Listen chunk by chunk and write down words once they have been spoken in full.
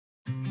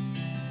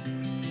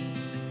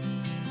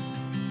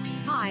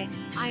Hi,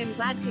 I am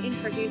glad to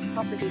introduce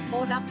property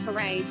for Duff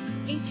Parade,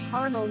 East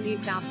Corrimal, New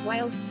South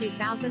Wales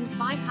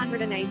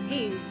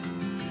 2518.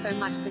 So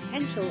much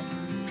potential.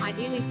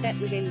 Ideally set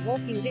within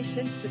walking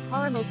distance to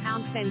Corrimal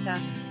Town Centre,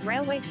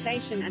 railway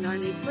station and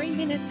only 3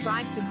 minutes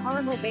drive to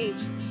Corrimal Beach,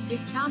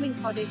 this charming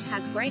cottage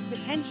has great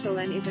potential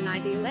and is an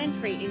ideal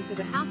entry into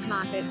the house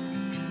market.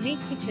 Neat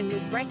kitchen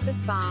with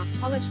breakfast bar,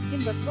 polished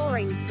timber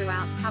flooring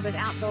throughout, covered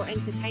outdoor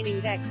entertaining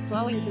deck,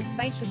 flowing to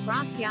spacious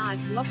grass yard,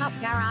 lock-up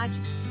garage,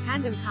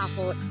 tandem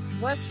carport,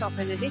 workshop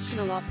and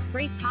additional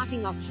off-street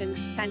parking options,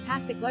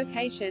 fantastic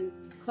location,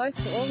 close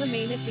to all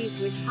amenities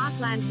with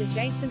parklands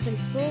adjacent and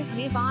schools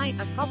nearby,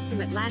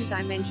 approximate land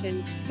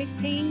dimensions,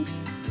 15,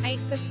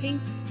 8/15,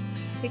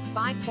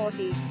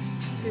 6/40,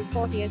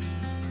 2/40,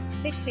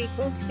 6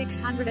 =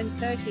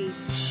 630,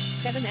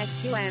 7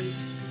 SQM,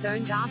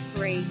 zoned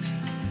R3.